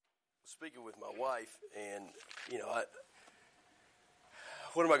speaking with my wife, and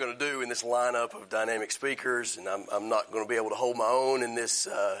what am I going to do in this lineup of dynamic speakers? And I'm not going to be able to hold my own in this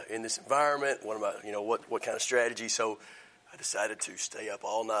environment. What kind of strategy? So I decided to stay up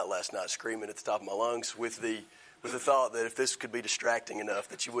all night last night, screaming at the top of my lungs, with the thought that if this could be distracting enough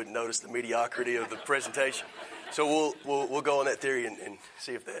that you wouldn't notice the mediocrity of the presentation. So we'll go on that theory and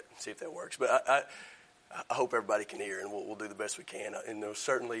see if that works. But I hope everybody can hear, and we'll do the best we can. And they'll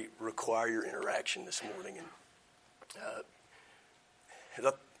certainly require your interaction this morning. And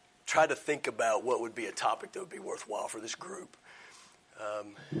I tried to think about what would be a topic that would be worthwhile for this group.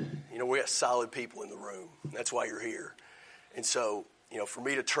 We got solid people in the room. That's why you're here. And so, for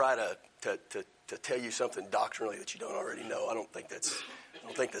me to try to tell you something doctrinally that you don't already know, I don't think that's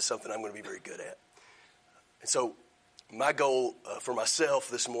something I'm going to be very good at. And so, my goal for myself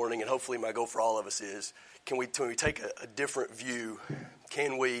this morning, and hopefully my goal for all of us, is can we take a different view?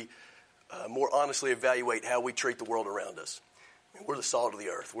 Can we more honestly evaluate how we treat the world around us? I mean, we're the salt of the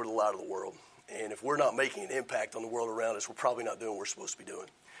earth. We're the light of the world. And if we're not making an impact on the world around us, we're probably not doing what we're supposed to be doing.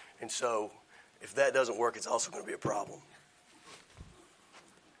 And so, if that doesn't work, it's also going to be a problem.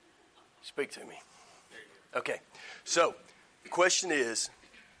 Speak to me. Okay. So, the question is,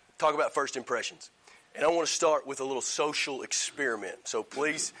 talk about first impressions. And I want to start with a little social experiment. So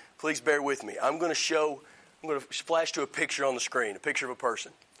please bear with me. I'm going to flash to a picture on the screen, a picture of a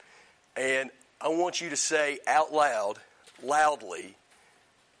person. And I want you to say out loud, loudly,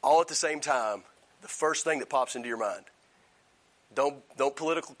 all at the same time, the first thing that pops into your mind. Don't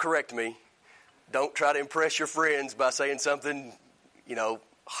political correct me. Don't try to impress your friends by saying something,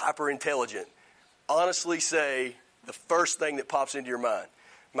 hyper intelligent. Honestly say the first thing that pops into your mind.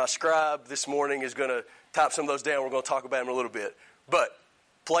 My scribe this morning is going to type some of those down. We're going to talk about them in a little bit. But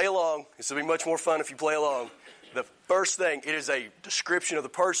play along. This will be much more fun if you play along. The first thing, it is a description of the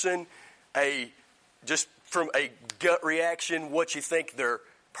person, just from a gut reaction, what you think their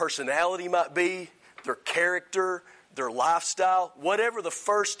personality might be, their character, their lifestyle, whatever the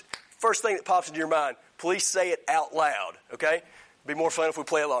first thing that pops into your mind, please say it out loud, okay? It'd be more fun if we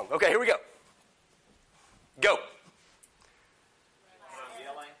play along. Okay, here we go. Go.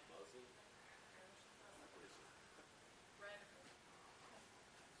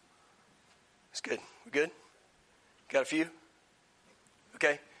 That's good. We good? Got a few?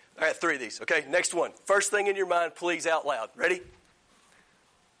 Okay. I got 3 of these. Okay, next one. First thing in your mind, please, out loud. Ready?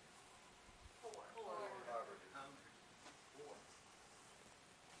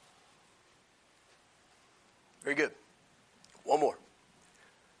 Very good. One more.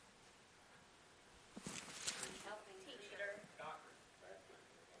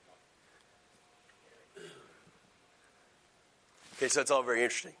 Okay, so that's all very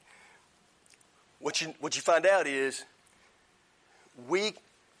interesting. What you find out is we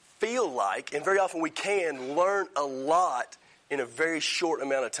feel like, and very often we can, learn a lot in a very short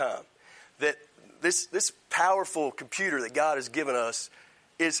amount of time. That this powerful computer that God has given us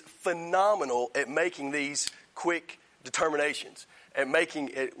is phenomenal at making these quick determinations, at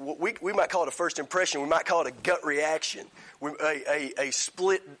making it, we might call it a first impression, we might call it a gut reaction, a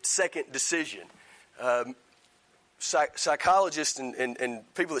split-second decision. Psychologists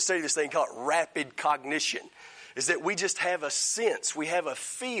and people that study this thing call it rapid cognition, is that we just have a sense, we have a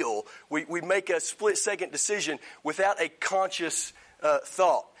feel, we make a split-second decision without a conscious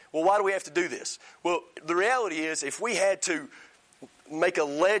thought. Well, why do we have to do this? Well, the reality is if we had to make a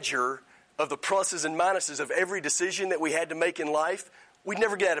ledger of the pluses and minuses of every decision that we had to make in life, we'd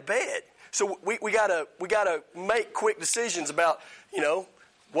never get out of bed. So we gotta make quick decisions about,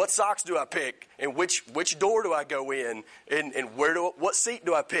 what socks do I pick, and which door do I go in, and what seat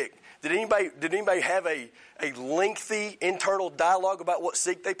do I pick? Did anybody have a lengthy internal dialogue about what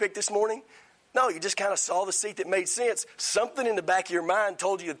seat they picked this morning? No, you just kind of saw the seat that made sense. Something in the back of your mind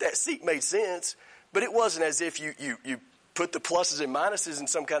told you that seat made sense, but it wasn't as if you put the pluses and minuses in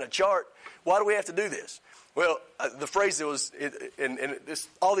some kind of chart. Why do we have to do this? Well, the phrase that was,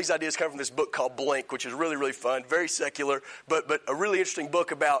 all these ideas come from this book called Blink, which is really, really fun, very secular, but a really interesting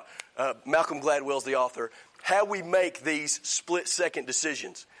book about Malcolm Gladwell's the author, how we make these split-second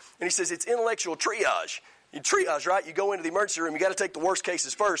decisions. And he says it's intellectual triage. You triage, right? You go into the emergency room, you got to take the worst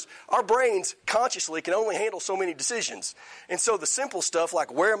cases first. Our brains consciously can only handle so many decisions. And so the simple stuff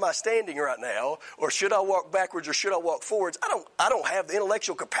like where am I standing right now, or should I walk backwards or should I walk forwards, I don't have the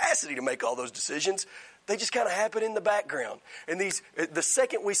intellectual capacity to make all those decisions. They just kind of happen in the background. And the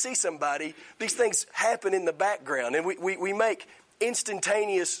second we see somebody, these things happen in the background. And we make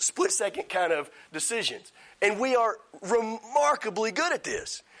instantaneous, split-second kind of decisions. And we are remarkably good at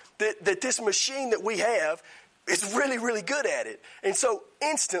this. That this machine that we have is really, really good at it. And so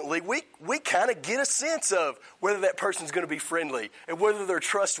instantly we kind of get a sense of whether that person's going to be friendly and whether they're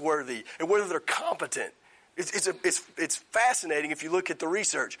trustworthy and whether they're competent. It's fascinating if you look at the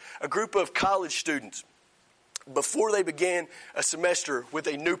research. A group of college students, before they began a semester with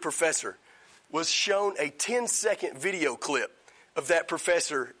a new professor, was shown a 10-second video clip of that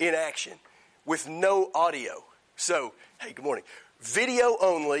professor in action with no audio. So, hey, good morning. Video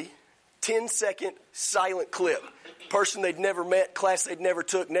only, 10-second silent clip. Person they'd never met, class they'd never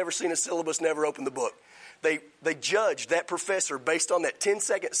took, never seen a syllabus, never opened the book. They judged that professor based on that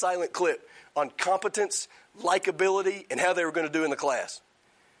 10-second silent clip on competence, likability, and how they were going to do in the class.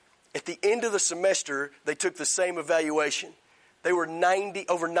 At the end of the semester, they took the same evaluation. They were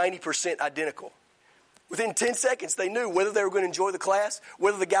over 90% identical. Within 10 seconds, they knew whether they were going to enjoy the class,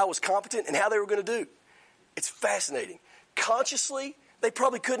 whether the guy was competent, and how they were going to do. It's fascinating. Consciously, they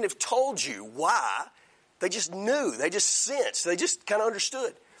probably couldn't have told you why. They just knew. They just sensed. They just kind of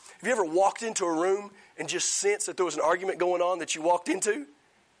understood. Have you ever walked into a room and just sensed that there was an argument going on that you walked into?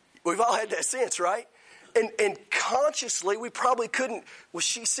 We've all had that sense, right? And consciously, we probably couldn't. Was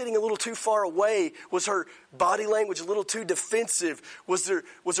she sitting a little too far away? Was her body language a little too defensive? Was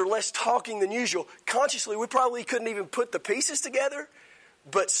there less talking than usual? Consciously, we probably couldn't even put the pieces together.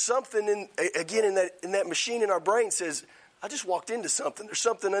 But something in that machine in our brain says, I just walked into something. There's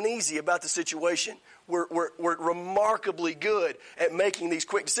something uneasy about the situation. We're remarkably good at making these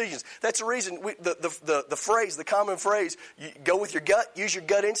quick decisions. That's the reason the common phrase, you go with your gut, use your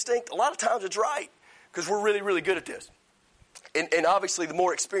gut instinct. A lot of times it's right. Because we're really, really good at this. And obviously, the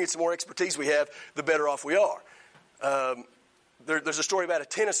more experience, the more expertise we have, the better off we are. There's a story about a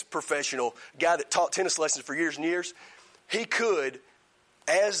tennis professional, guy that taught tennis lessons for years and years. He could,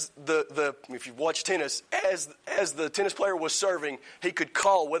 if you've watched tennis, as the tennis player was serving, he could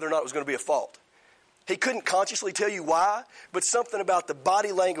call whether or not it was going to be a fault. He couldn't consciously tell you why, but something about the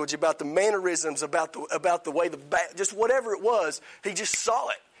body language, about the mannerisms, about the way just whatever it was, he just saw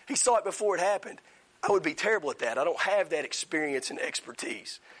it. He saw it before it happened. I would be terrible at that. I don't have that experience and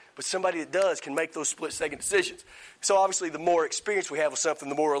expertise. But somebody that does can make those split-second decisions. So obviously, the more experience we have with something,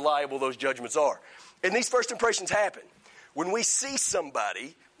 the more reliable those judgments are. And these first impressions happen. When we see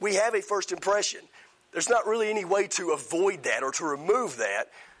somebody, we have a first impression. There's not really any way to avoid that or to remove that.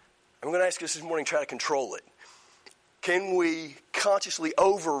 I'm going to ask you this morning, try to control it. Can we consciously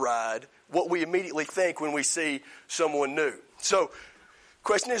override what we immediately think when we see someone new? So,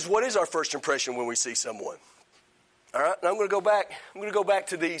 question is, what is our first impression when we see someone? All right, now I'm going to go back. I'm going to go back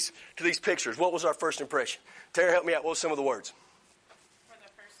to these pictures. What was our first impression? Tara, help me out. What were some of the words? For the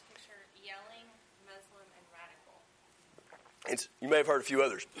first picture, yelling, Muslim, and radical. You may have heard a few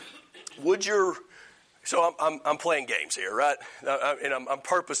others. So I'm playing games here, right? And I'm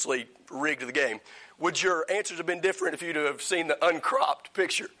purposely rigged to the game. Would your answers have been different if you'd have seen the uncropped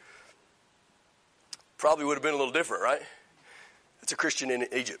picture? Probably would have been a little different, right? That's a Christian in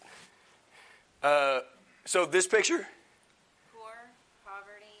Egypt. So this picture? Poor,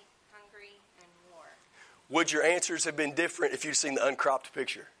 poverty, hungry, and war. Would your answers have been different if you'd seen the uncropped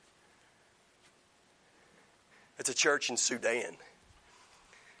picture? It's a church in Sudan.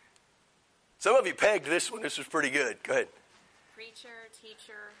 Some of you pegged this one. This was pretty good. Go ahead. Preacher,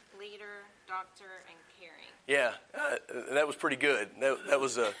 teacher, leader, doctor, and caring. Yeah, that was pretty good. That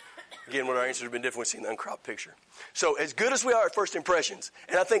was, again, what our answers have been different. We've seen the uncropped picture. So as good as we are at first impressions,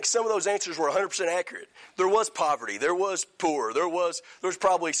 and I think some of those answers were 100% accurate. There was poverty. There was poor. There was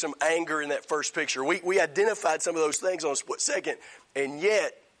probably some anger in that first picture. We identified some of those things on a split second, and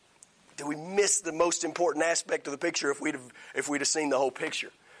yet, did we miss the most important aspect of the picture if we'd have seen the whole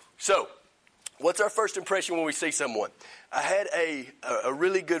picture? So, what's our first impression when we see someone? I had a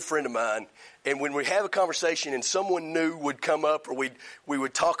really good friend of mine, and when we have a conversation and someone new would come up, or we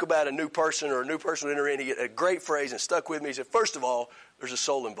would talk about a new person, or a new person would enter in, he had a great phrase and stuck with me. He said, first of all, there's a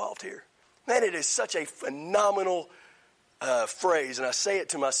soul involved here. Man, it is such a phenomenal phrase, and I say it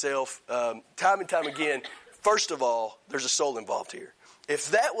to myself time and time again. First of all, there's a soul involved here.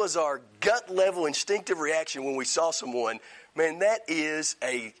 If that was our gut-level instinctive reaction when we saw someone, man, that is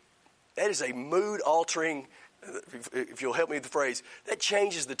a mood-altering, if you'll help me with the phrase, that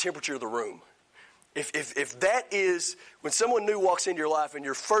changes the temperature of the room. If that is, when someone new walks into your life and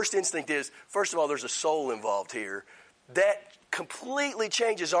your first instinct is, first of all, there's a soul involved here, that completely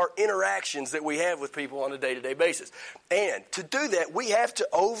changes our interactions that we have with people on a day-to-day basis. And to do that, we have to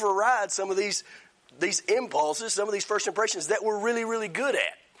override some of these impulses, some of these first impressions that we're really, really good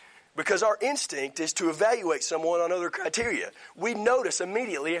at. Because our instinct is to evaluate someone on other criteria. We notice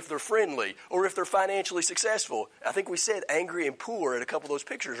immediately if they're friendly or if they're financially successful. I think we said angry and poor in a couple of those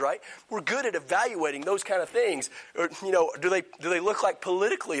pictures, right? We're good at evaluating those kind of things. Or, do they look like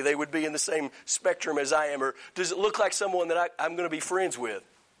politically they would be in the same spectrum as I am? Or does it look like someone that I'm going to be friends with?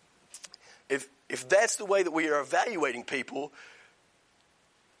 If that's the way that we are evaluating people,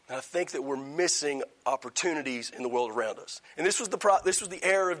 I think that we're missing opportunities in the world around us. And this was the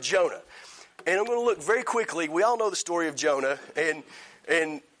error of Jonah. And I'm going to look very quickly. We all know the story of Jonah. And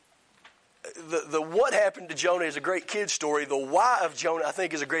the what happened to Jonah is a great kid's story. The why of Jonah, I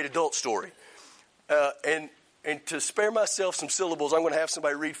think, is a great adult story. And to spare myself some syllables, I'm going to have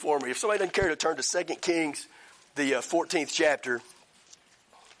somebody read for me. If somebody doesn't care to turn to 2 Kings, the 14th chapter,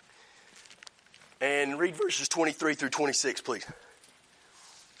 and read verses 23 through 26, please.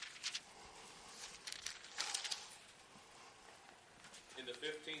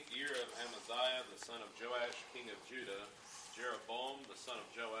 Jeroboam, the son of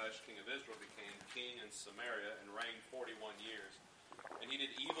Joash, king of Israel, became king in Samaria and reigned 41 years. And he did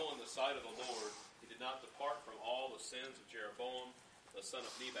evil in the sight of the Lord. He did not depart from all the sins of Jeroboam, the son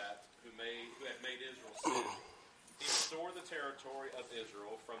of Nebat, who had made Israel sin. He restored the territory of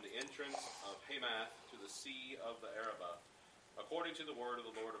Israel from the entrance of Hamath to the sea of the Arabah, according to the word of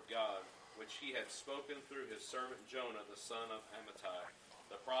the Lord of God, which he had spoken through his servant Jonah, the son of Amittai,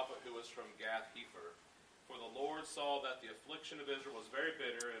 the prophet who was from Gath-hepher. For the Lord saw that the affliction of Israel was very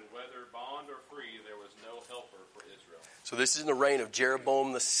bitter, and whether bond or free, there was no helper for Israel. So this is in the reign of Jeroboam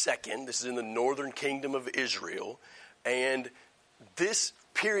II. This is in the northern kingdom of Israel. And this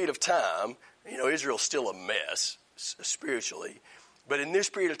period of time, Israel's still a mess spiritually. But in this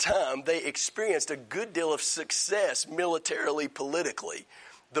period of time, they experienced a good deal of success militarily, politically.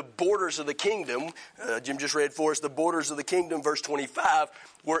 The borders of the kingdom, Jim just read for us, the borders of the kingdom, verse 25,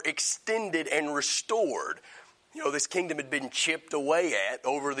 were extended and restored. This kingdom had been chipped away at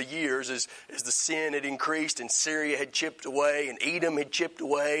over the years as the sin had increased and Syria had chipped away and Edom had chipped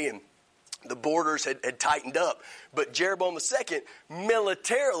away and the borders had tightened up. But Jeroboam II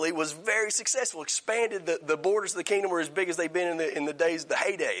militarily was very successful, expanded the borders of the kingdom were as big as they've been in the days, the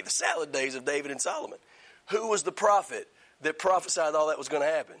heyday, the salad days of David and Solomon. Who was the prophet that prophesied all that was going to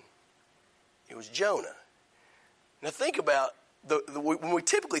happen? It was Jonah. Now think about, when we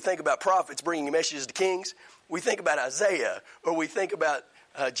typically think about prophets bringing messages to kings, we think about Isaiah, or we think about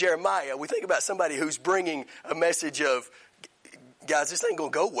Jeremiah. We think about somebody who's bringing a message of, guys, this ain't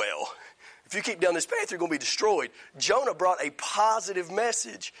going to go well. If you keep down this path, you're going to be destroyed. Jonah brought a positive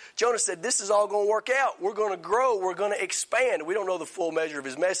message. Jonah said, this is all going to work out. We're going to grow. We're going to expand. We don't know the full measure of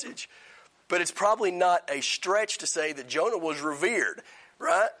his message. But it's probably not a stretch to say that Jonah was revered,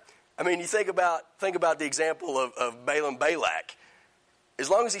 right? I mean, you think about the example of Balaam Balak. As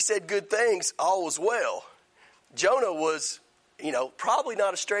long as he said good things, all was well. Jonah was, probably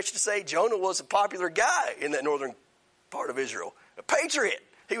not a stretch to say Jonah was a popular guy in that northern part of Israel. A patriot.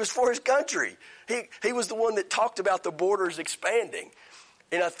 He was for his country. He was the one that talked about the borders expanding.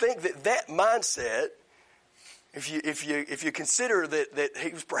 And I think that mindset, if you consider that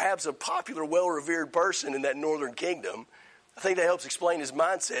he was perhaps a popular, well-revered person in that northern kingdom, I think that helps explain his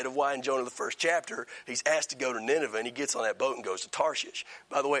mindset of why in Jonah, the first chapter, he's asked to go to Nineveh, and he gets on that boat and goes to Tarshish.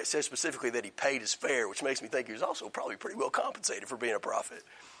 By the way, it says specifically that he paid his fare, which makes me think he was also probably pretty well compensated for being a prophet.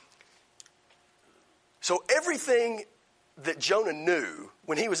 So everything that Jonah knew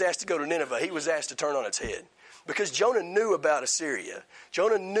when he was asked to go to Nineveh, he was asked to turn on its head. Because Jonah knew about Assyria.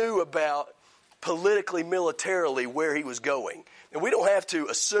 Jonah knew about politically, militarily, where he was going. And we don't have to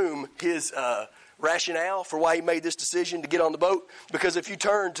assume his rationale for why he made this decision to get on the boat, because if you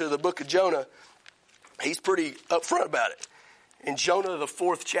turn to the book of Jonah, he's pretty upfront about it. In Jonah, the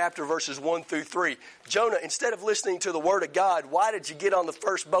 4th chapter, verses 1 through 3, Jonah, instead of listening to the word of God, why did you get on the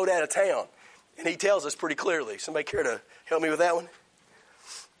first boat out of town? And he tells us pretty clearly. Somebody care to help me with that one?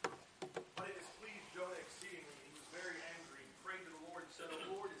 But it displeased Jonah exceedingly. He was very angry. He prayed to the Lord and said,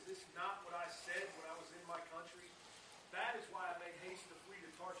 "O Lord, is this not what I said when I was in my country? That is why I made haste to flee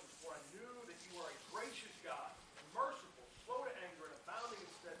to Tarshish, for I knew that you are a gracious God, and merciful, slow to anger, and abounding in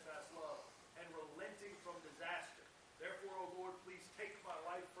steadfast love, and relenting from disaster. Therefore, O Lord, please take my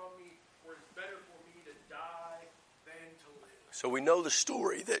life from me, for it is better for me to die than to live." So we know the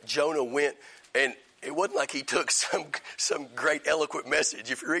story that Jonah went, and it wasn't like he took some great eloquent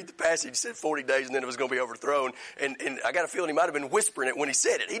message. If you read the passage, it said 40 days and then it was going to be overthrown. And I got a feeling he might have been whispering it when he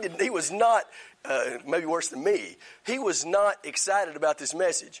said it. He was not, maybe worse than me, he was not excited about this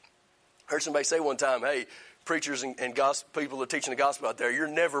message. I heard somebody say one time, hey, preachers and gospel, people that are teaching the gospel out there, you're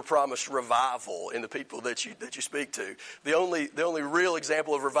never promised revival in the people that you speak to. The only real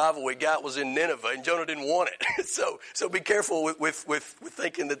example of revival we got was in Nineveh, and Jonah didn't want it. So be careful with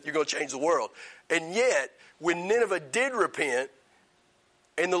thinking that you're going to change the world. And yet, when Nineveh did repent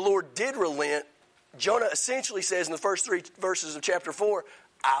and the Lord did relent, Jonah essentially says in the first 3 verses of chapter 4,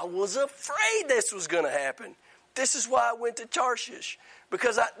 I was afraid this was going to happen. This is why I went to Tarshish.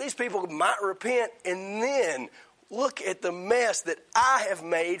 Because these people might repent and then look at the mess that I have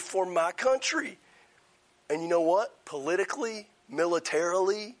made for my country. And you know what? Politically,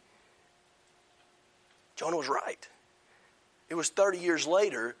 militarily, Jonah was right. It was 30 years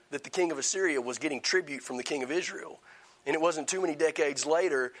later that the king of Assyria was getting tribute from the king of Israel. And it wasn't too many decades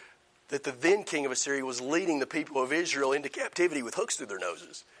later that the then king of Assyria was leading the people of Israel into captivity with hooks through their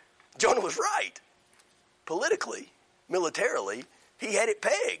noses. Jonah was right. Politically, militarily, he had it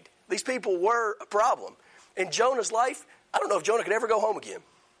pegged. These people were a problem. In Jonah's life, I don't know if Jonah could ever go home again.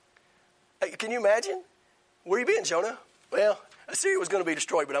 Can you imagine? Where you been, Jonah? Well, Assyria was going to be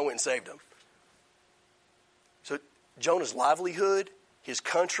destroyed, but I went and saved them. So Jonah's livelihood, his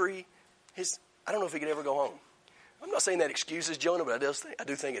country, I don't know if he could ever go home. I'm not saying that excuses Jonah, but I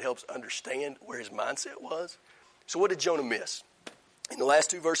do think it helps understand where his mindset was. So what did Jonah miss? In the last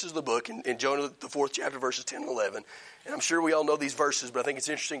 2 verses of the book, in Jonah, the 4th chapter, verses 10 and 11, and I'm sure we all know these verses, but I think it's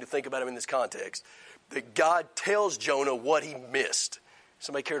interesting to think about them in this context, that God tells Jonah what he missed.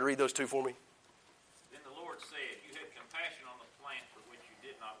 Somebody care to read those 2 for me? Then the Lord said, you had compassion on the plant for which you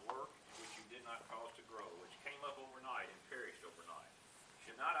did not work, and which you did not cause to grow, which came up overnight and perished overnight.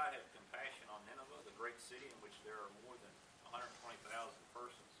 Should not I have compassion on Nineveh, the great city in which there are more than 120,000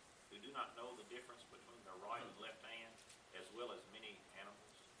 persons who do not know the difference between their right and left hand, as well as many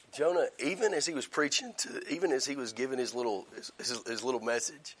animals? Jonah, even as he was preaching, even as he was giving his little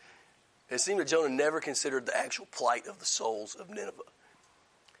message, it seemed that Jonah never considered the actual plight of the souls of Nineveh.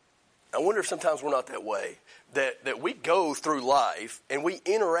 I wonder if sometimes we're not that way, that we go through life and we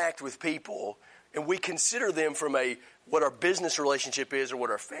interact with people and we consider them from what our business relationship is or what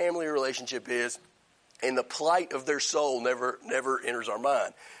our family relationship is, and the plight of their soul never enters our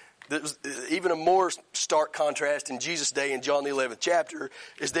mind. There's even a more stark contrast in Jesus' day in John the 11th chapter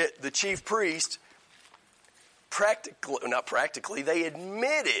is that the chief priest they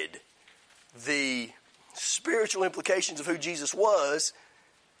admitted the spiritual implications of who Jesus was,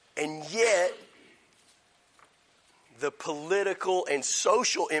 and yet the political and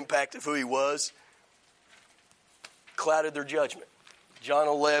social impact of who he was clouded their judgment. John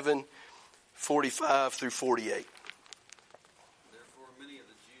 11, 45 through 48.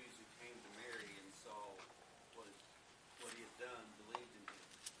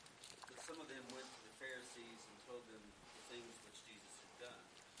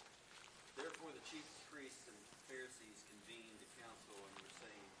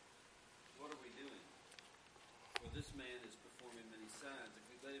 This man is performing many signs. If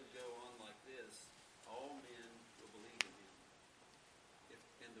we let him go on like this, all men will believe in him.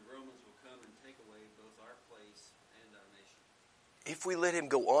 And the Romans will come and take away both our place and our nation. If we let him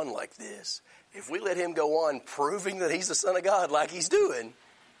go on like this, if we let him go on proving that he's the Son of God like he's doing,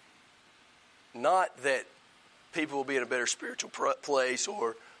 not that people will be in a better spiritual place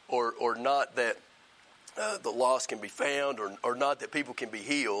or not that the lost can be found or not that people can be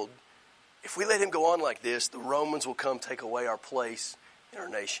healed. If we let him go on like this, the Romans will come take away our place in our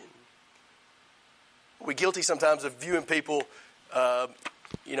nation. We're guilty sometimes of viewing people, from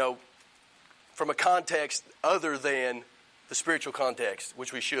a context other than the spiritual context,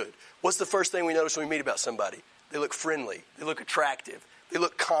 which we should. What's the first thing we notice when we meet about somebody? They look friendly. They look attractive. They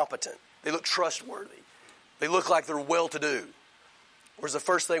look competent. They look trustworthy. They look like they're well-to-do. Whereas the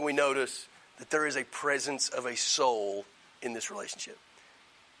first thing we notice, that there is a presence of a soul in this relationship.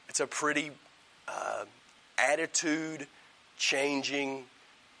 It's a pretty attitude-changing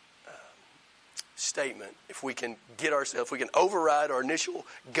statement if we can override our initial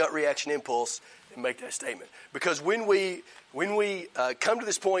gut reaction impulse and make that statement. Because when we come to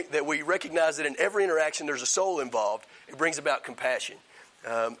this point that we recognize that in every interaction there's a soul involved, it brings about compassion.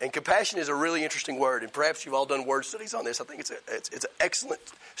 And compassion is a really interesting word, and perhaps you've all done word studies on this. I think it's an excellent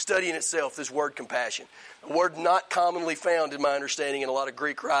study in itself, this word compassion. A word not commonly found, in my understanding, in a lot of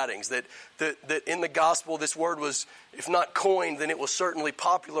Greek writings. That in the gospel, this word was, if not coined, then it was certainly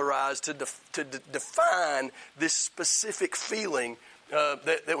popularized to define this specific feeling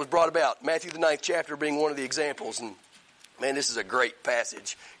that was brought about. Matthew the 9th chapter being one of the examples. And man, this is a great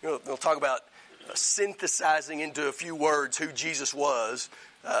passage. They'll talk about synthesizing into a few words who Jesus was.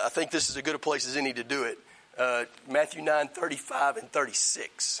 I think this is as good a place as any to do it. Matthew 9, 35 and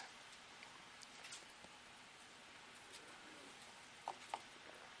 36.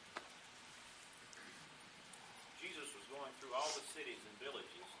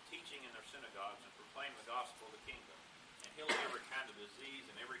 synagogues and proclaim the gospel of the kingdom, and healing every kind of disease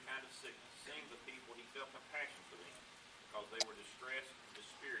and every kind of sickness. Seeing the people, he felt compassion for them, because they were distressed and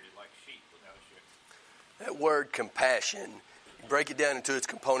dispirited like sheep without a shepherd. That word compassion, break it down into its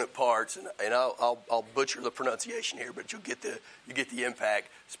component parts, and I'll butcher the pronunciation here, but you get the impact.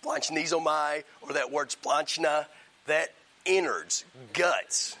 Splanchnizomai, or that word splanchna, that innards,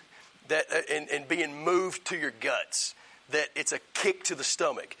 guts, that and being moved to your guts. That it's a kick to the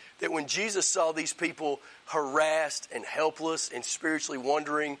stomach. That when Jesus saw these people harassed and helpless and spiritually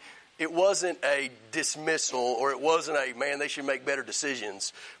wandering, it wasn't a dismissal, or it wasn't a, man, they should make better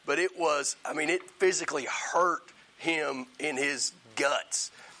decisions. But it was, it physically hurt him in his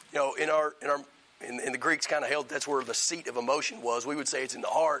guts. You know, in the Greeks kind of held that's where the seat of emotion was. We would say it's in the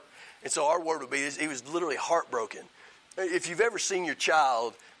heart. And so our word would be, he was literally heartbroken. If you've ever seen your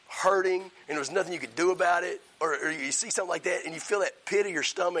child hurting and there was nothing you could do about it, or you see something like that and you feel that pit of your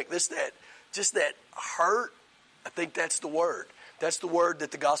stomach, just that hurt, I think that's the word. That's the word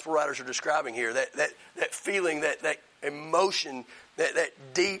that the gospel writers are describing here. That feeling, that emotion, that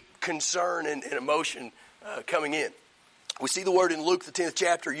deep concern and emotion coming in. We see the word in Luke, the 10th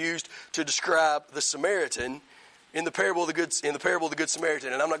chapter, used to describe the Samaritan in the parable of the Good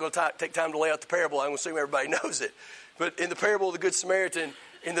Samaritan. And I'm not going to take time to lay out the parable. I'm going to assume everybody knows it. But in the parable of the Good Samaritan,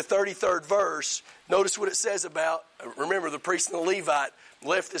 in the 33rd verse, notice what it says about, remember, the priest and the Levite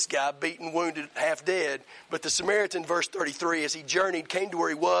left this guy beaten, wounded, half dead. But the Samaritan, verse 33, as he journeyed, came to where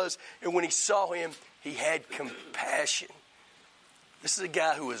he was, and when he saw him, he had compassion. This is a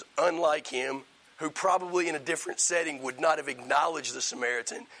guy who was unlike him, who probably in a different setting would not have acknowledged the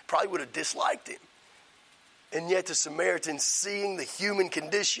Samaritan, probably would have disliked him. And yet the Samaritan, seeing the human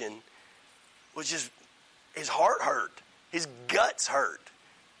condition, was just, his heart hurt. His guts hurt.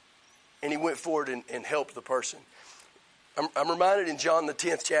 And he went forward and helped the person. I'm reminded in John the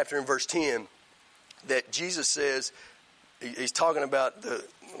 10th chapter in verse 10 that Jesus says, he's talking about a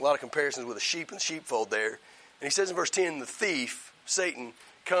lot of comparisons with a sheep and the sheepfold there. And he says in verse 10, the thief, Satan,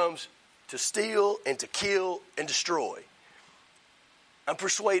 comes to steal and to kill and destroy. I'm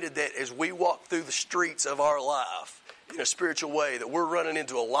persuaded that as we walk through the streets of our life in a spiritual way, that we're running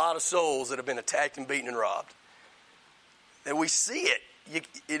into a lot of souls that have been attacked and beaten and robbed. And we see it.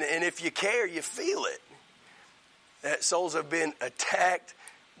 And if you care, you feel it. That souls have been attacked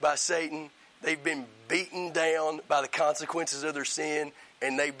by Satan. They've been beaten down by the consequences of their sin,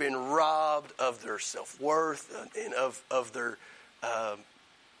 and they've been robbed of their self-worth and of their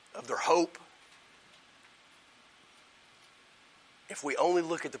hope. If we only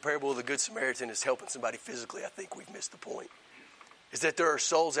look at the parable of the Good Samaritan as helping somebody physically, I think we've missed the point. Is that there are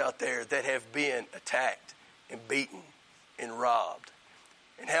souls out there that have been attacked and beaten and robbed.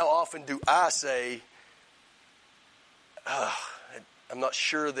 And how often do I say, I'm not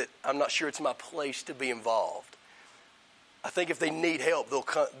sure it's my place to be involved. I think if they need help, they'll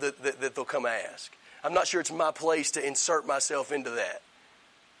come ask. I'm not sure it's my place to insert myself into that.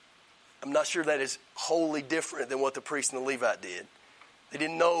 I'm not sure that is wholly different than what the priest and the Levite did. They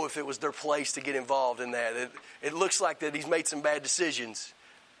didn't know if it was their place to get involved in that. It looks like that he's made some bad decisions.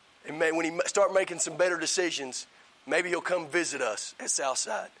 And when he start making some better decisions, maybe he'll come visit us at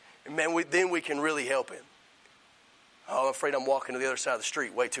Southside. And then we can really help him. Oh, I'm afraid I'm walking to the other side of the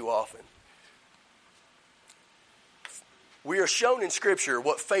street way too often. We are shown in Scripture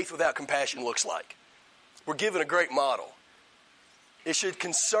what faith without compassion looks like. We're given a great model. It should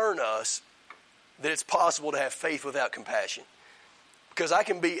concern us that it's possible to have faith without compassion. Because I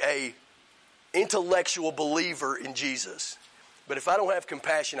can be an intellectual believer in Jesus, but if I don't have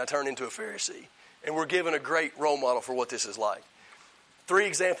compassion, I turn into a Pharisee. And we're given a great role model for what this is like. 3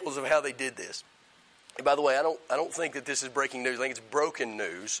 examples of how they did this. And by the way, I don't think that this is breaking news. I think it's broken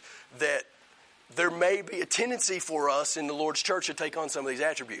news that there may be a tendency for us in the Lord's church to take on some of these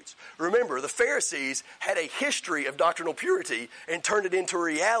attributes. Remember, the Pharisees had a history of doctrinal purity and turned it into a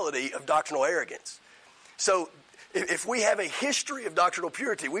reality of doctrinal arrogance. So if we have a history of doctrinal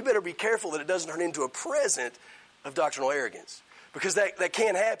purity, we better be careful that it doesn't turn into a present of doctrinal arrogance. Because that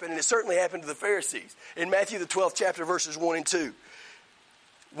can happen, and it certainly happened to the Pharisees. In Matthew the 12th chapter, verses 1 and 2,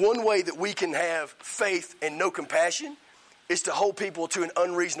 one way that we can have faith and no compassion is to hold people to an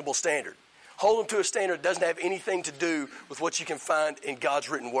unreasonable standard. Hold them to a standard that doesn't have anything to do with what you can find in God's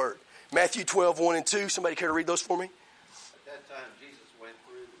written word. Matthew 12, 1 and 2, somebody care to read those for me? At that time, Jesus went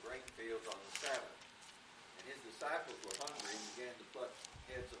through the grain fields on the Sabbath, and his disciples were hungry and began to pluck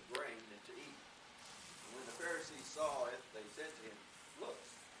heads of grain and to eat. And when the Pharisees saw it, they said to him, "Look,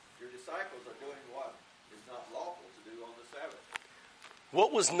 your disciples are doing what is not lawful to do on the Sabbath." What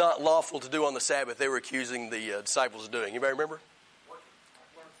was not lawful to do on the Sabbath they were accusing the disciples of doing? Anybody remember?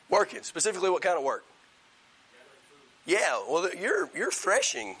 Working. Specifically, what kind of work? Yeah, well, you're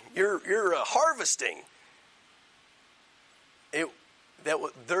threshing. You're harvesting.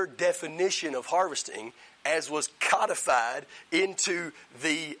 Their definition of harvesting, as was codified into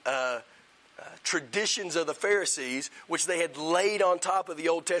the traditions of the Pharisees, which they had laid on top of the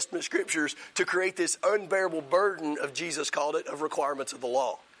Old Testament scriptures to create this unbearable burden of, Jesus called it, of requirements of the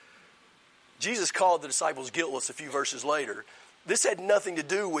law. Jesus called the disciples guiltless a few verses later. This had nothing to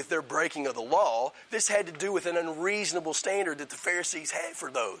do with their breaking of the law. This had to do with an unreasonable standard that the Pharisees had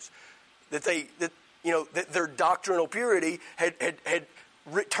for those. That their doctrinal purity had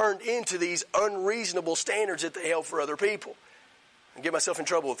turned into these unreasonable standards that they held for other people. I get myself in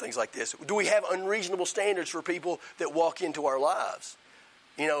trouble with things like this. Do we have unreasonable standards for people that walk into our lives?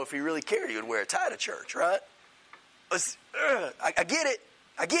 If he really cared, he would wear a tie to church, right? I get it.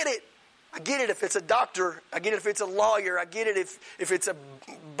 I get it. I get it if it's a doctor. I get it if it's a lawyer. I get it if it's a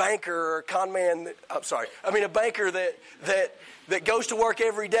banker or a con man. A banker that goes to work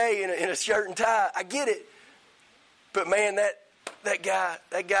every day in a shirt and tie. I get it. But man, that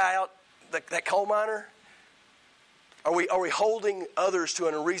guy out, that coal miner, are we holding others to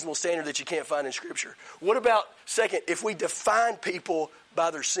an unreasonable standard that you can't find in Scripture? What about, second, if we define people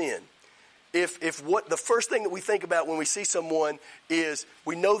by their sin? If what the first thing that we think about when we see someone is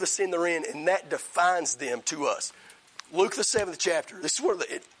we know the sin they're in, and that defines them to us. Luke the 7th chapter. This is one of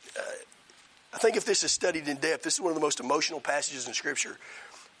the. I think if this is studied in depth, this is one of the most emotional passages in Scripture,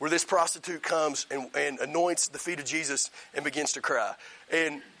 where this prostitute comes and anoints the feet of Jesus and begins to cry.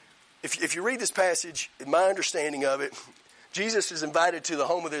 And if you read this passage, in my understanding of it, Jesus is invited to the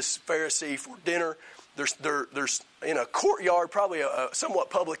home of this Pharisee for dinner. There's in a courtyard, probably a somewhat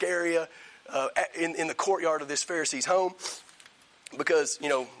public area, in the courtyard of this Pharisee's home, because,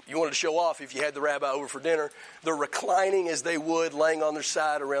 you wanted to show off if you had the rabbi over for dinner. They're reclining as they would, laying on their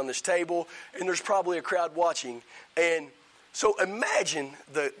side around this table, and there's probably a crowd watching. And so imagine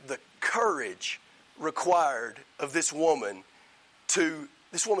the courage required of this woman who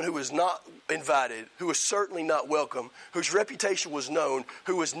was not invited, who was certainly not welcome, whose reputation was known,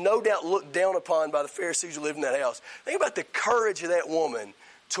 who was no doubt looked down upon by the Pharisees who lived in that house. Think about the courage of that woman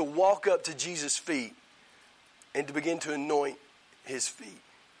to walk up to Jesus' feet and to begin to anoint his feet.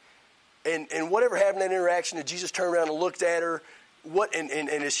 And whatever happened in that interaction, did Jesus turn around and looked at her? And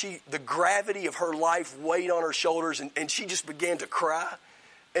as the gravity of her life weighed on her shoulders, and she just began to cry,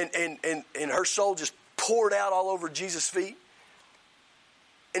 and her soul just poured out all over Jesus' feet.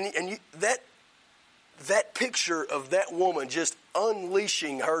 That picture of that woman just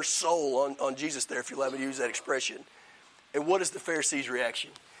unleashing her soul on Jesus there, if you allow me to use that expression. And what is the Pharisees'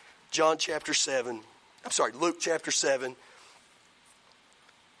 reaction? Luke chapter 7,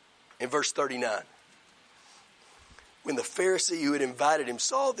 in verse 39. When the Pharisee who had invited him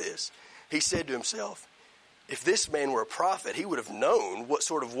saw this, he said to himself, if this man were a prophet, he would have known what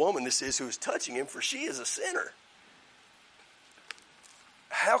sort of woman this is who is touching him, for she is a sinner.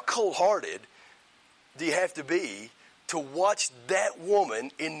 How cold-hearted do you have to be to watch that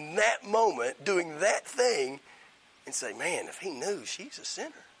woman in that moment doing that thing and say, man, if he knew, she's a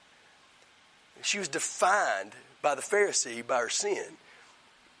sinner. She was defined by the Pharisee by her sin.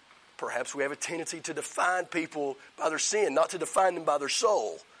 Perhaps we have a tendency to define people by their sin, not to define them by their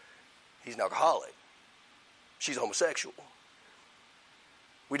soul. He's an alcoholic. She's a homosexual.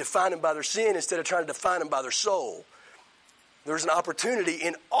 We define them by their sin instead of trying to define them by their soul. There's an opportunity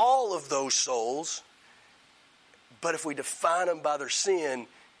in all of those souls, but if we define them by their sin,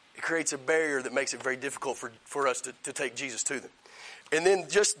 it creates a barrier that makes it very difficult for us to take Jesus to them. And then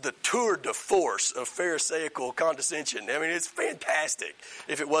just the tour de force of Pharisaical condescension. I mean, it's fantastic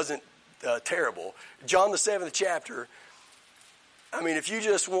if it wasn't terrible. John the 7th chapter, I mean, if you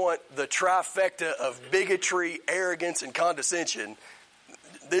just want the trifecta of bigotry, arrogance, and condescension,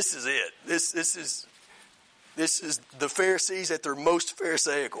 this is it. This is the Pharisees at their most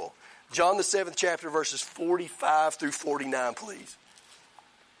Pharisaical. John the 7th chapter, verses 45 through 49, please.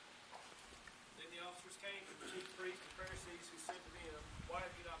 Then the officers came to the chief priests and Pharisees, who said to them, why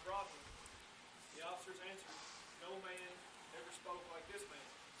have you not brought him? The officers answered, no man ever spoke like this man.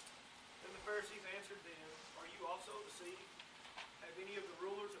 Then the Pharisees answered them, are you also deceived? Have any of the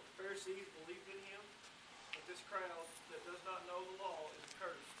rulers of the Pharisees believed in him? But this crowd that does not know the law is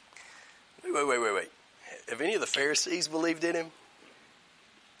accursed. Wait. Have any of the Pharisees believed in him?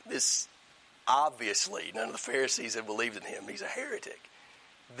 Obviously, none of the Pharisees have believed in him. He's a heretic.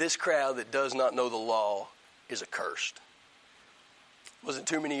 This crowd that does not know the law is accursed. It wasn't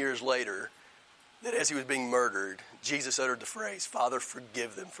too many years later that as he was being murdered, Jesus uttered the phrase, Father,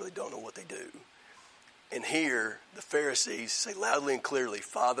 forgive them, for they don't know what they do. And here, the Pharisees say loudly and clearly,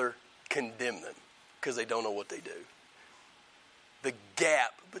 Father, condemn them, because they don't know what they do. The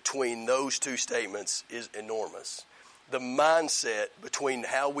gap between those two statements is enormous. The mindset between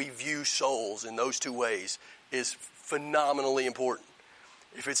how we view souls in those two ways is phenomenally important.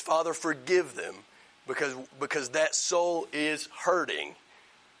 If it's Father, forgive them, because that soul is hurting,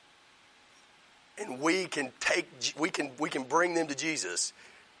 and we can bring them to Jesus,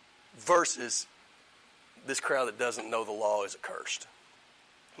 versus this crowd that doesn't know the law is accursed.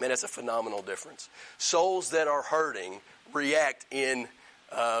 Man, that's a phenomenal difference. Souls that are hurting react in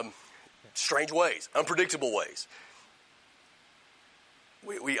strange ways, unpredictable ways.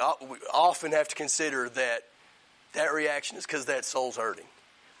 We often have to consider that reaction is because that soul's hurting.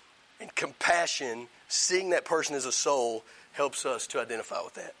 And compassion, seeing that person as a soul, helps us to identify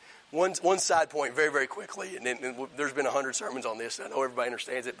with that. One side point, very, very quickly, and there's been 100 sermons on this, and I know everybody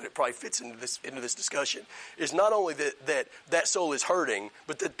understands it, but it probably fits into this discussion, is not only that soul is hurting,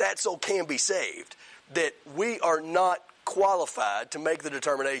 but that soul can be saved. That we are not qualified to make the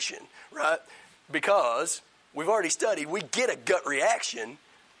determination, right? Because we've already studied, we get a gut reaction,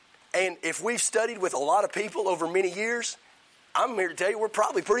 and if we've studied with a lot of people over many years, I'm here to tell you we're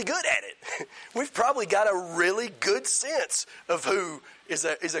probably pretty good at it. We've probably got a really good sense of who is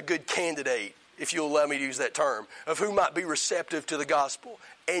a good candidate, if you'll allow me to use that term, of who might be receptive to the gospel.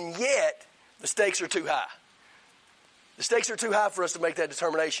 And yet, the stakes are too high. The stakes are too high for us to make that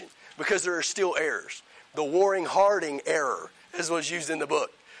determination because there are still errors. The Warren Harding error, as was used in the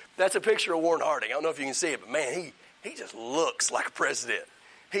book. That's a picture of Warren Harding. I don't know if you can see it, but man, he just looks like a president.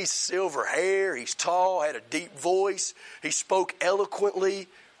 He's silver hair, he's tall, had a deep voice, he spoke eloquently.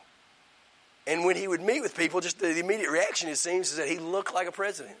 And when he would meet with people, just the immediate reaction, it seems, is that he looked like a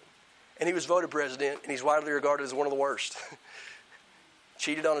president. And he was voted president, and he's widely regarded as one of the worst.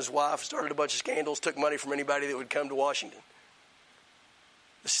 Cheated on his wife, started a bunch of scandals, took money from anybody that would come to Washington.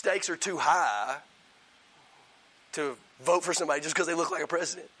 The stakes are too high to vote for somebody just because they look like a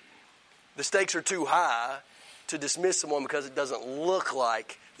president. The stakes are too high to dismiss someone because it doesn't look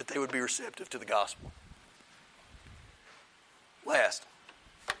like that they would be receptive to the gospel. Last.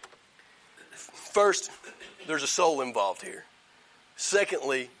 First, there's a soul involved here.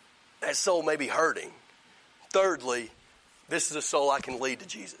 Secondly, that soul may be hurting. Thirdly, this is a soul I can lead to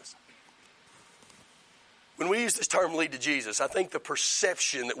Jesus. When we use this term lead to Jesus, I think the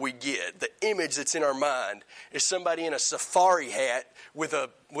perception that we get, the image that's in our mind, is somebody in a safari hat with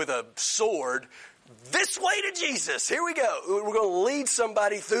a sword. This way to Jesus. Here we go. We're going to lead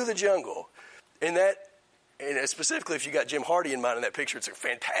somebody through the jungle. And specifically if you got Jim Hardy in mind in that picture, it's a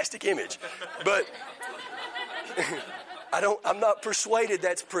fantastic image. But I'm not persuaded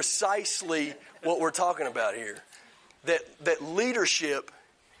that's precisely what we're talking about here. That leadership,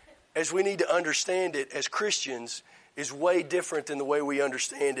 as we need to understand it as Christians, is way different than the way we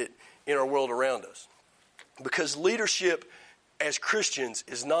understand it in our world around us. Because leadership as Christians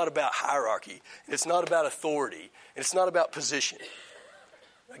is not about hierarchy. It's not about authority. And it's not about position.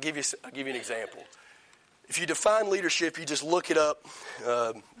 I'll give you an example. If you define leadership, you just look it up,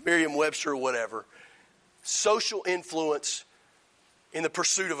 Merriam-Webster or whatever. Social influence in the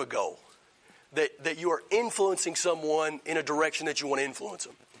pursuit of a goal. That you are influencing someone in a direction that you want to influence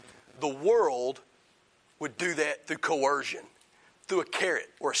them. The world would do that through coercion, through a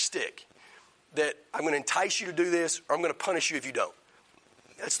carrot or a stick. That I'm going to entice you to do this, or I'm going to punish you if you don't.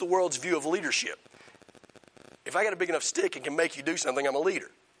 That's the world's view of leadership. If I got a big enough stick and can make you do something, I'm a leader.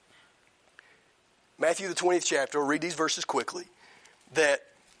 Matthew the 20th chapter, we'll read these verses quickly, that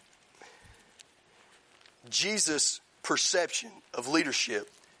Jesus' perception of leadership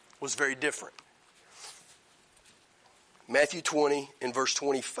was very different. Matthew 20 and verse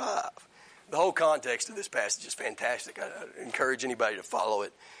 25. The whole context of this passage is fantastic. I encourage anybody to follow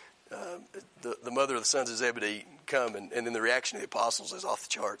it. The mother of the sons of Zebedee come, and then the reaction of the apostles is off the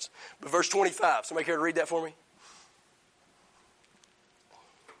charts. But verse 25, somebody care to read that for me?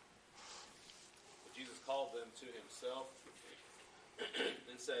 But Jesus called them to himself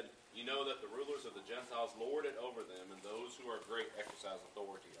and said, "You know that the rulers of the Gentiles lord it over them, and those who are great exercise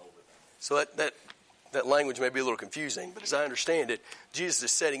authority over them." So that language may be a little confusing, but as I understand it, Jesus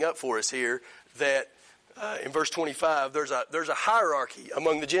is setting up for us here that in verse 25, there's a hierarchy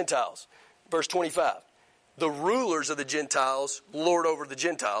among the Gentiles. Verse 25, the rulers of the Gentiles lord over the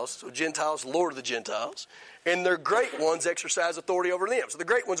Gentiles. So Gentiles lord the Gentiles. And their great ones exercise authority over them. So the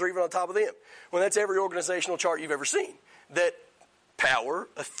great ones are even on top of them. Well, that's every organizational chart you've ever seen. That power,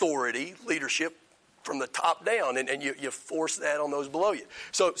 authority, leadership from the top down. And you force that on those below you.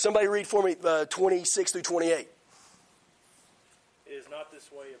 So somebody read for me 26 through 28. It is not this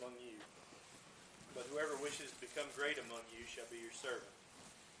way among you. But whoever wishes to become great among you shall be your servant.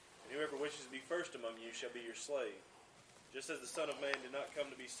 And whoever wishes to be first among you shall be your slave. Just as the Son of Man did not come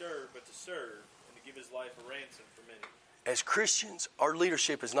to be served, but to serve, and to give his life a ransom for many. As Christians, our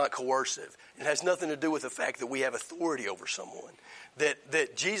leadership is not coercive. It has nothing to do with the fact that we have authority over someone.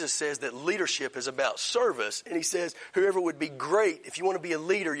 That Jesus says that leadership is about service, and he says whoever would be great, if you want to be a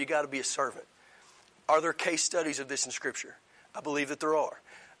leader, you got to be a servant. Are there case studies of this in Scripture? I believe that there are.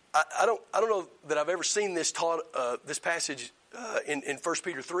 I don't know that I've ever seen this taught, this passage in 1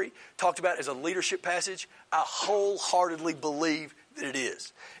 Peter 3 talked about as a leadership passage. I wholeheartedly believe that it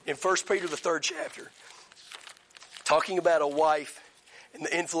is. In 1 Peter, the 3rd chapter, talking about a wife and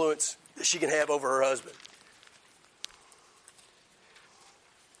the influence that she can have over her husband.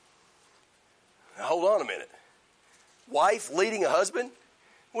 Now, hold on a minute. Wife leading a husband?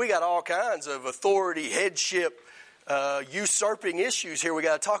 We got all kinds of authority, headship, usurping issues here we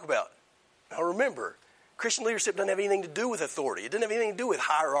got to talk about. Now remember, Christian leadership doesn't have anything to do with authority. It doesn't have anything to do with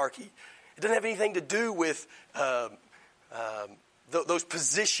hierarchy. It doesn't have anything to do with those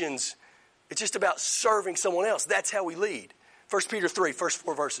positions. It's just about serving someone else. That's how we lead. 1 Peter 3, first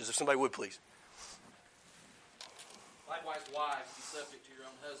 4 verses, if somebody would please. Likewise, wives, be subject to your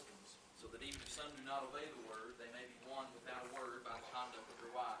own husbands, so that even if some do not obey the word, they may be won without a word by the conduct of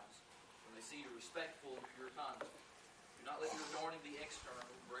their wives, when they see you respectful of your conduct. Do not let your adorning be external,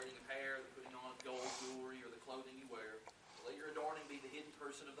 braiding of hair, the putting on of gold jewelry, or the clothing you wear. But let your adorning be the hidden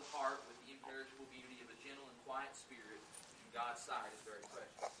person of the heart, with the imperishable beauty of a gentle and quiet spirit, which in God's sight is very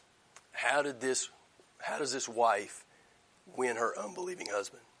precious. How does this wife win her unbelieving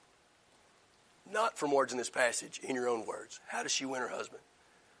husband? Not from words in this passage, in your own words. How does she win her husband?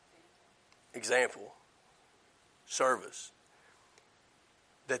 Example. Service.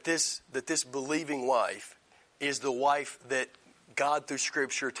 That this believing wife is the wife that God through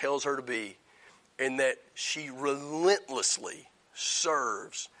Scripture tells her to be, and that she relentlessly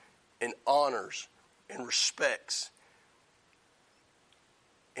serves and honors and respects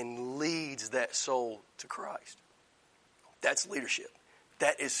and leads that soul to Christ. That's leadership.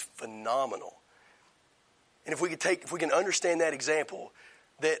 That is phenomenal. And if we can understand that example,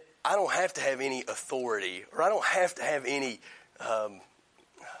 that I don't have to have any authority, or I don't have to have any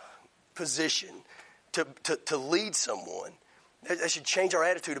position to lead someone, that should change our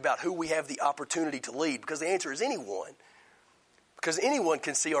attitude about who we have the opportunity to lead. Because the answer is anyone. Because anyone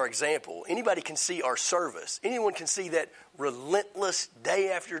can see our example. Anybody can see our service. Anyone can see that relentless, day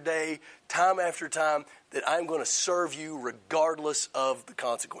after day, time after time, that I'm going to serve you regardless of the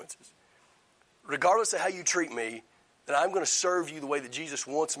consequences. Regardless of how you treat me, that I'm going to serve you the way that Jesus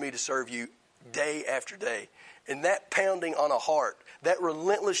wants me to serve you day after day. And that pounding on a heart, that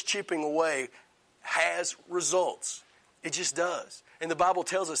relentless chipping away has results. It just does. And the Bible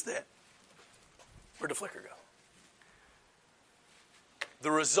tells us that. Where'd the flicker go? The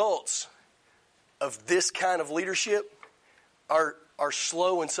results of this kind of leadership are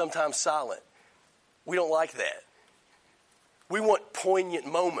slow and sometimes silent. We don't like that. We want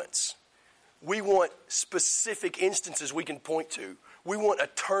poignant moments. We want specific instances we can point to. We want a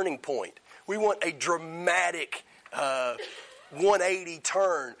turning point. We want a dramatic 180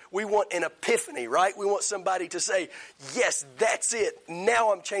 turn. We want an epiphany, right? We want somebody to say, yes, that's it.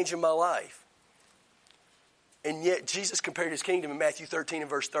 Now I'm changing my life. And yet Jesus compared his kingdom in Matthew 13 and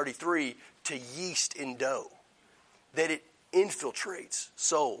verse 33 to yeast in dough. That it infiltrates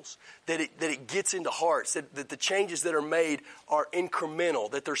souls. That it gets into hearts. That the changes that are made are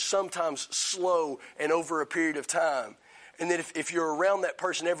incremental. That they're sometimes slow and over a period of time. And that if you're around that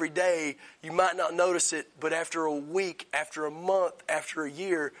person every day, you might not notice it, but after a week, after a month, after a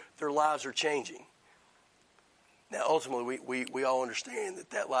year, their lives are changing. Now, ultimately, we all understand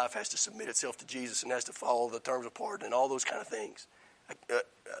that life has to submit itself to Jesus and has to follow the terms of pardon and all those kind of things.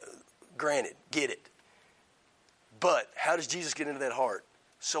 Granted, get it. But how does Jesus get into that heart?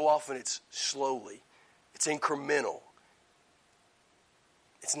 So often it's slowly. It's incremental.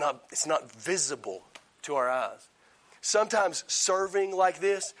 It's not visible to our eyes. Sometimes serving like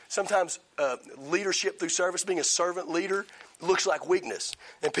this, sometimes leadership through service, being a servant leader, looks like weakness.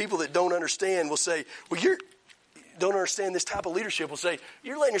 And people that don't understand will say, well, you don't understand this type of leadership, will say,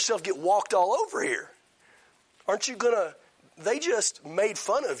 you're letting yourself get walked all over here. Aren't you going to, they just made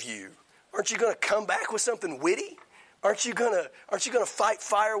fun of you. Aren't you going to come back with something witty? Aren't you going to fight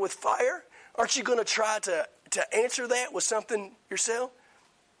fire with fire? Aren't you going to try to answer that with something yourself?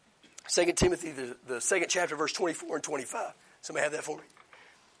 2 Timothy, the 2nd chapter, verse 24 and 25. Somebody have that for me.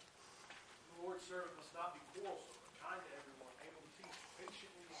 The Lord's servant must not be quarrelsome, but kind to everyone, able to teach,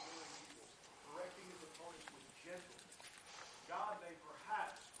 patiently enduring evil, correcting his opponents with gentleness. God may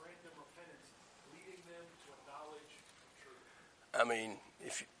perhaps grant them repentance, leading I mean,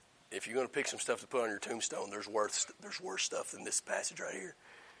 if you're going to pick some stuff to put on your tombstone, there's worse stuff than this passage right here.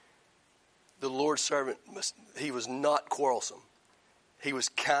 The Lord's servant, he was not quarrelsome. He was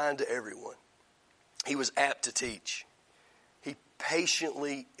kind to everyone. He was apt to teach. He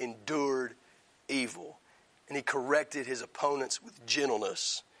patiently endured evil, and he corrected his opponents with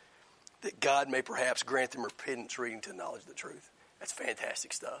gentleness, that God may perhaps grant them repentance leading to the knowledge of the truth. That's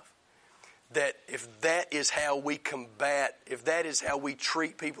fantastic stuff. That if that is how we combat, if that is how we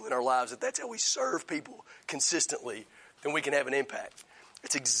treat people in our lives, if that's how we serve people consistently, then we can have an impact.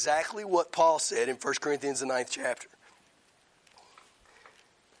 It's exactly what Paul said in 1 Corinthians, the 9th chapter.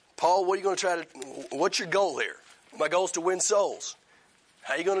 Paul, what are you going to try to, what's your goal here? My goal is to win souls.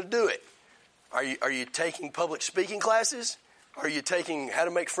 How are you going to do it? Are you taking public speaking classes? Are you taking how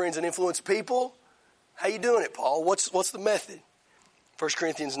to make friends and influence people? How are you doing it, Paul? What's the method? 1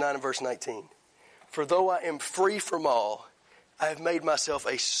 Corinthians 9 and verse 19. For though I am free from all, I have made myself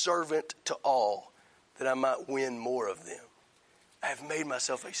a servant to all, that I might win more of them. I have made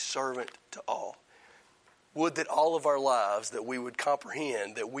myself a servant to all. Would that all of our lives, that we would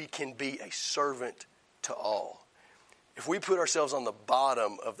comprehend that we can be a servant to all. If we put ourselves on the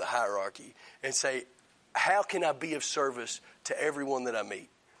bottom of the hierarchy and say, how can I be of service to everyone that I meet?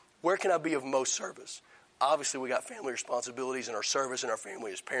 Where can I be of most service? Obviously, we got family responsibilities, and our service and our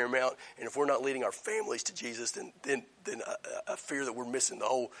family is paramount. And if we're not leading our families to Jesus, then I fear that we're missing the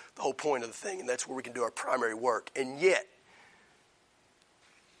whole point of the thing, and that's where we can do our primary work. And yet,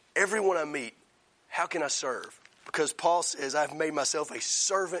 everyone I meet, how can I serve? Because Paul says, I've made myself a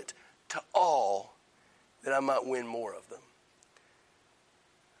servant to all, that I might win more of them.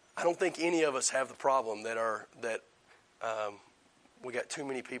 I don't think any of us have the problem that we got too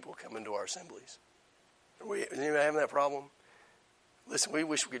many people coming to our assemblies. Is anybody having that problem? Listen, we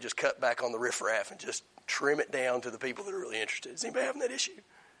wish we could just cut back on the riffraff and just trim it down to the people that are really interested. Is anybody having that issue?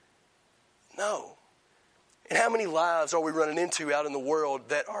 No. And how many lives are we running into out in the world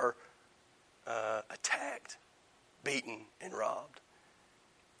that are attacked, beaten, and robbed?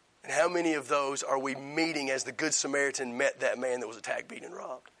 And how many of those are we meeting as the Good Samaritan met that man that was attacked, beaten, and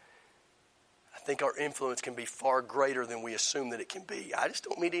robbed? I think our influence can be far greater than we assume that it can be. I just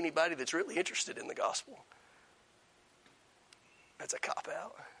don't meet anybody that's really interested in the gospel. That's a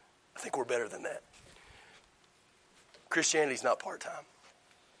cop-out. I think we're better than that. Christianity's not part-time.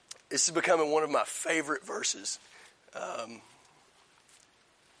 This is becoming one of my favorite verses. And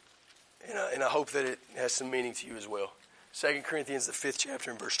I hope that it has some meaning to you as well. 2 Corinthians, the 5th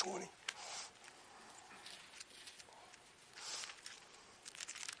chapter, and verse 20.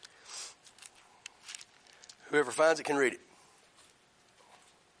 Whoever finds it can read it.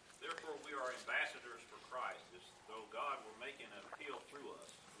 Therefore, we are ambassadors for Christ. As though God were making an appeal through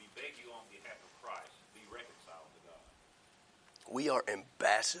us, we beg you on behalf of Christ, be reconciled to God. We are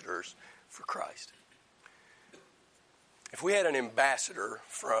ambassadors for Christ. If we had an ambassador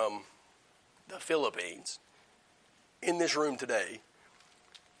from the Philippines in this room today,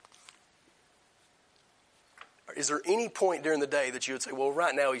 is there any point during the day that you would say, well,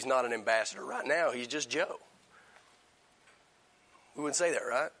 right now he's not an ambassador. Right now he's just Joe. We wouldn't say that,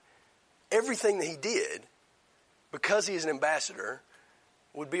 right? Everything that he did, because he is an ambassador,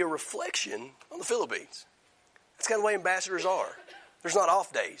 would be a reflection on the Philippines. That's kind of the way ambassadors are. There's not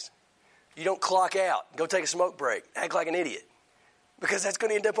off days. You don't clock out, go take a smoke break, act like an idiot. Because that's going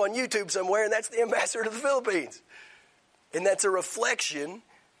to end up on YouTube somewhere, and that's the ambassador to the Philippines. And that's a reflection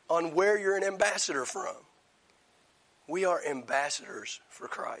on where you're an ambassador from. We are ambassadors for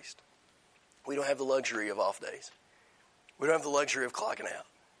Christ. We don't have the luxury of off days. We don't have the luxury of clocking out.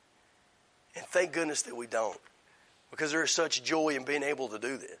 And thank goodness that we don't. Because there is such joy in being able to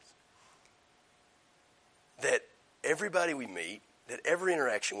do this. That everybody we meet, that every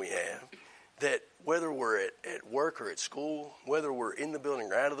interaction we have, that whether we're at work or at school, whether we're in the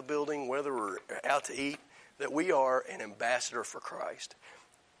building or out of the building, whether we're out to eat, that we are an ambassador for Christ.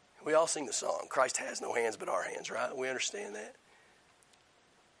 We all sing the song, Christ has no hands but our hands, right? We understand that.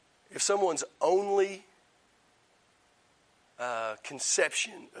 If someone's only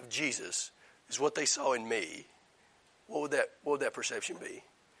conception of Jesus is what they saw in me, what would that perception be?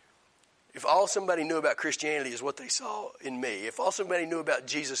 If all somebody knew about Christianity is what they saw in me, if all somebody knew about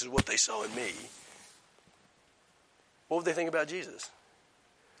Jesus is what they saw in me, what would they think about Jesus?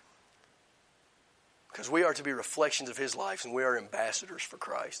 Because we are to be reflections of his life, and we are ambassadors for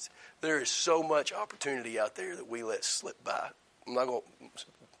Christ. There is so much opportunity out there that we let slip by. I'm not going to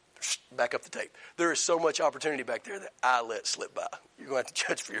back up the tape. There is so much opportunity back there that I let slip by. You're going to have to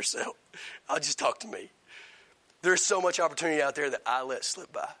judge for yourself. I'll just talk to me. There's so much opportunity out there that I let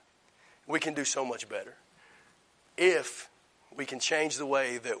slip by. We can do so much better if we can change the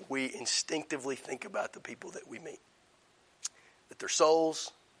way that we instinctively think about the people that we meet. That they're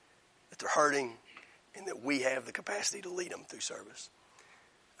souls, that they're hurting, and that we have the capacity to lead them through service.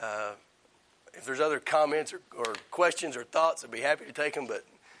 If there's other comments or questions or thoughts, I'd be happy to take them, but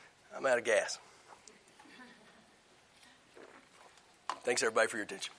I'm out of gas. Thanks, everybody, for your attention.